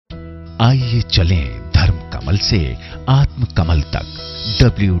आइए चलें धर्म कमल से आत्म कमल तक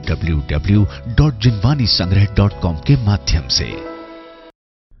www.jinwanisangrah.com के माध्यम से।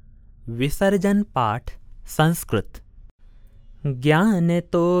 विसर्जन पाठ संस्कृत।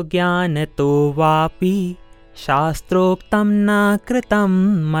 ज्ञान तो वापि शास्त्रोक्तं न कृतं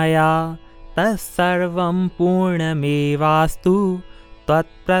मया तत्सर्वं पूर्णमेवास्तु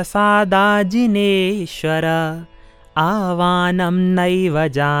त्वत्प्रसादाजिनेश्वर। आवानं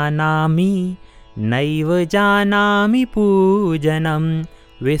नैव जानामि पूजनं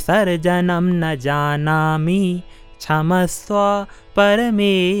विसर्जनं न जानामि क्षमस्व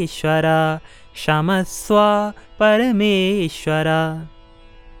परमेश्वर क्षमस्व परमेश्वर।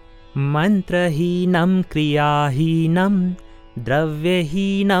 मन्त्रहीनं क्रियाहीनं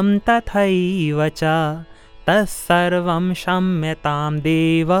द्रव्यहीनं तथैव च तत्सर्वं क्षम्यतां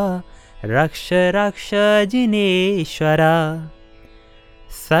देव रक्ष रक्ष जिनेश्वर।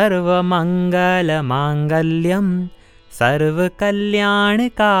 सर्वमङ्गलमाङ्गल्यं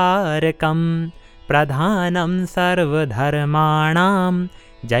सर्वकल्याणकारकं प्रधानं सर्वधर्माणां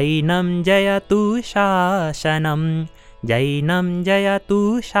जैनं जयतु शासनं जैनं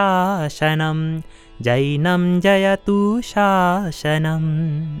जयतु शासनं जैनं जयतु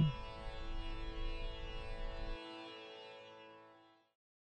शासनम्।